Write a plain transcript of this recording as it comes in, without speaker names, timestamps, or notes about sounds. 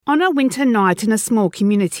On a winter night in a small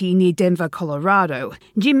community near Denver, Colorado,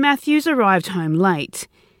 Jim Matthews arrived home late.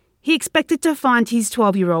 He expected to find his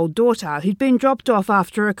 12-year-old daughter who'd been dropped off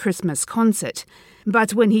after a Christmas concert.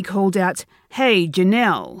 But when he called out, "Hey,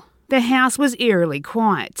 Janelle," the house was eerily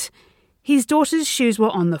quiet. His daughter's shoes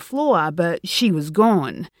were on the floor, but she was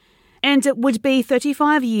gone. And it would be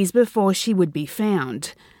 35 years before she would be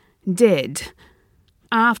found. Dead.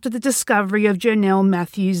 After the discovery of Janelle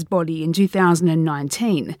Matthews' body in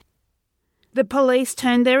 2019, the police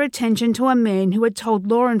turned their attention to a man who had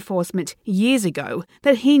told law enforcement years ago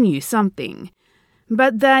that he knew something.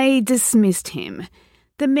 But they dismissed him.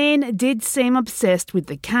 The man did seem obsessed with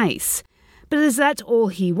the case. But is that all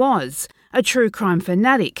he was? A true crime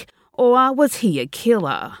fanatic? Or was he a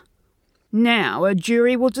killer? Now, a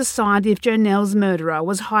jury will decide if Janelle's murderer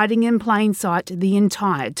was hiding in plain sight the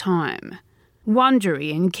entire time.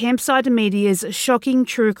 Wondery and Campside Media's shocking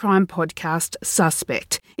true crime podcast,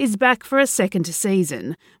 Suspect, is back for a second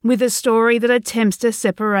season, with a story that attempts to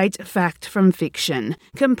separate fact from fiction,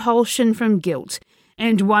 compulsion from guilt,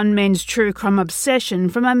 and one man's true crime obsession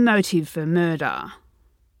from a motive for murder.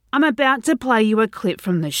 I'm about to play you a clip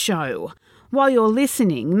from the show. While you're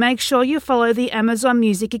listening, make sure you follow the Amazon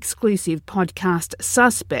Music exclusive podcast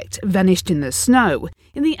Suspect, Vanished in the Snow,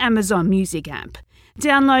 in the Amazon Music app.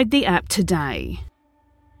 Download the app today.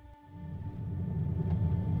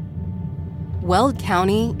 Weld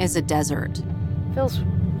County is a desert. Feels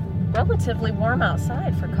relatively warm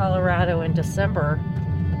outside for Colorado in December.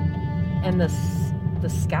 And the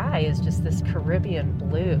sky is just this Caribbean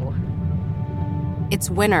blue. It's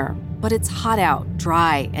winter, but it's hot out,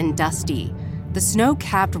 dry, and dusty. The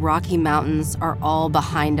snow-capped Rocky Mountains are all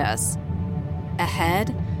behind us.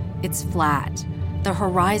 Ahead, it's flat. The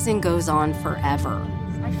horizon goes on forever.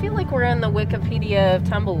 I feel like we're in the Wikipedia of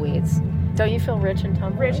tumbleweeds. Don't you feel rich in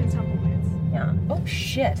tumbleweeds? Rich in tumbleweeds. Yeah. Oh,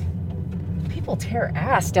 shit. People tear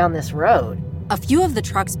ass down this road. A few of the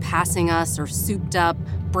trucks passing us are souped up,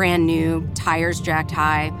 brand new, tires jacked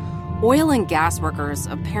high. Oil and gas workers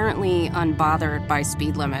apparently unbothered by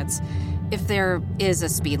speed limits, if there is a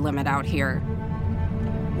speed limit out here.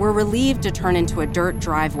 We're relieved to turn into a dirt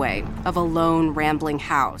driveway of a lone, rambling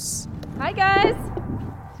house. Hi, guys.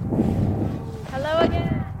 Hello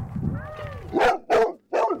again.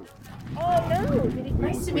 Oh, no.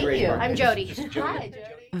 Nice to meet you. I'm Jody. Hi, Jody.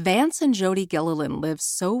 Vance and Jody Gilliland live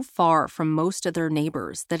so far from most of their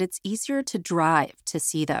neighbors that it's easier to drive to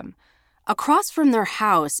see them. Across from their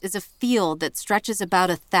house is a field that stretches about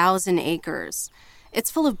 1,000 acres.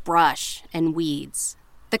 It's full of brush and weeds.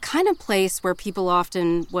 The kind of place where people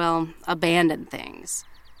often, abandon things.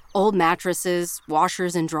 Old mattresses,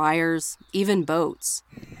 washers and dryers, even boats.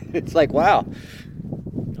 It's like, wow.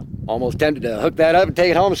 Almost tempted to hook that up and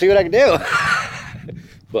take it home and see what I can do.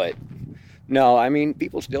 But, no, I mean,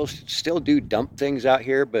 people still do dump things out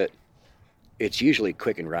here, but it's usually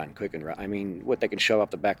quick and run. I mean, what they can shove off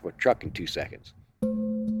the back of a truck in 2 seconds.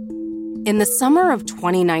 In the summer of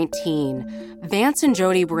 2019, Vance and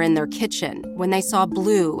Jody were in their kitchen when they saw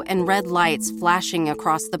blue and red lights flashing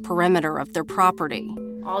across the perimeter of their property.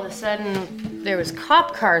 All of a sudden, there was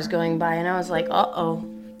cop cars going by, and I was like, uh-oh.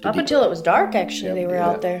 Up until it was dark, actually, they were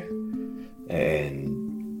out there.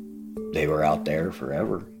 And they were out there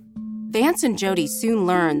forever. Vance and Jody soon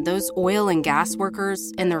learned those oil and gas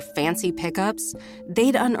workers in their fancy pickups,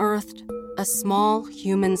 they'd unearthed a small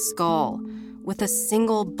human skull with a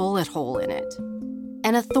single bullet hole in it.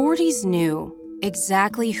 And authorities knew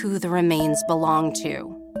exactly who the remains belonged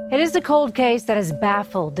to. It is a cold case that has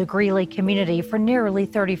baffled the Greeley community for nearly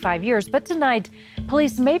 35 years. But tonight,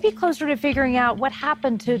 police may be closer to figuring out what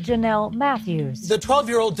happened to Janelle Matthews. The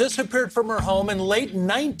 12-year-old disappeared from her home in late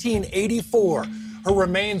 1984. Her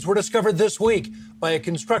remains were discovered this week by a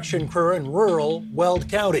construction crew in rural Weld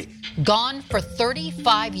County. Gone for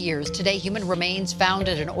 35 years. Today, human remains found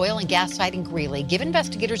at an oil and gas site in Greeley give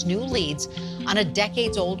investigators new leads on a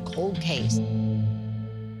decades-old cold case.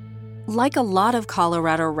 Like a lot of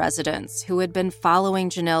Colorado residents who had been following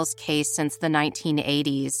Janelle's case since the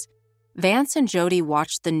 1980s, Vance and Jody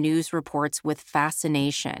watched the news reports with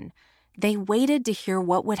fascination. They waited to hear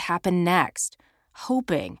what would happen next,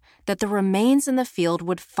 hoping that the remains in the field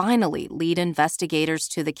would finally lead investigators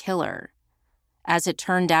to the killer. As it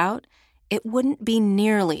turned out, it wouldn't be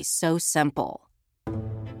nearly so simple.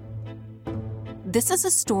 This is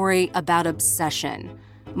a story about obsession.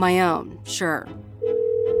 My own, sure.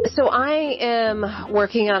 So I am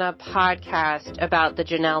working on a podcast about the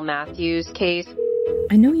Janelle Matthews case.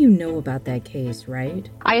 I know you know about that case, right?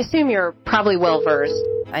 I assume you're probably well-versed.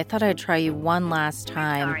 I thought I'd try you one last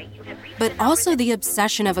time. But also the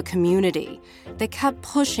obsession of a community. They kept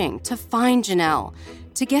pushing to find Janelle,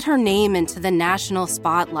 to get her name into the national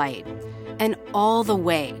spotlight and all the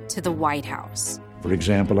way to the White House. For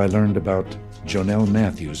example, I learned about Jonelle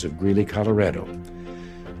Matthews of Greeley, Colorado,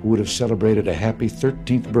 who would have celebrated a happy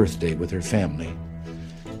 13th birthday with her family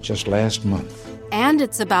just last month. And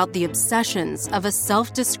it's about the obsessions of a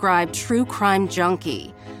self-described true crime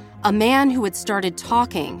junkie, a man who had started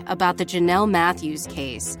talking about the Jonelle Matthews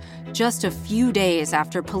case just a few days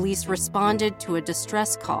after police responded to a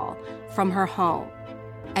distress call from her home.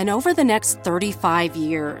 And over the next 35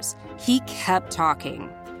 years, he kept talking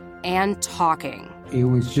and talking. It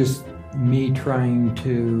was just me trying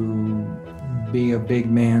to be a big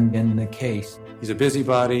man in the case. He's a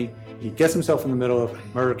busybody. He gets himself in the middle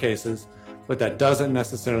of murder cases, but that doesn't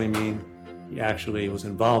necessarily mean he actually was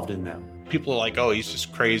involved in them. People are like, oh, he's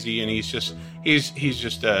just crazy, and he's just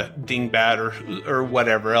a dingbat or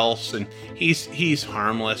whatever else, and he's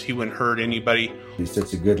harmless. He wouldn't hurt anybody. He's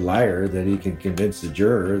such a good liar that he can convince the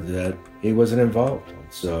juror that he wasn't involved.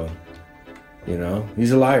 So,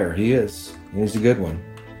 he's a liar. He is. He's a good one.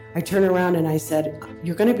 I turned around and I said,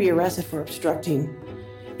 "You're going to be arrested for obstructing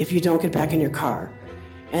if you don't get back in your car."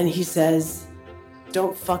 And he says,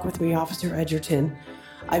 "Don't fuck with me, Officer Edgerton.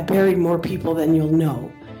 I've buried more people than you'll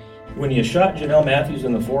know." When you shot Jonelle Matthews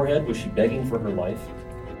in the forehead, was she begging for her life?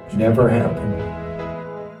 Never happened.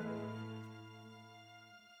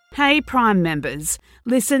 Hey Prime members,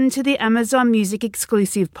 listen to the Amazon Music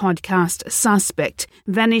exclusive podcast Suspect,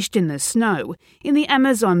 Vanished in the Snow in the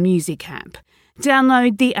Amazon Music app.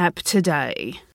 Download the app today.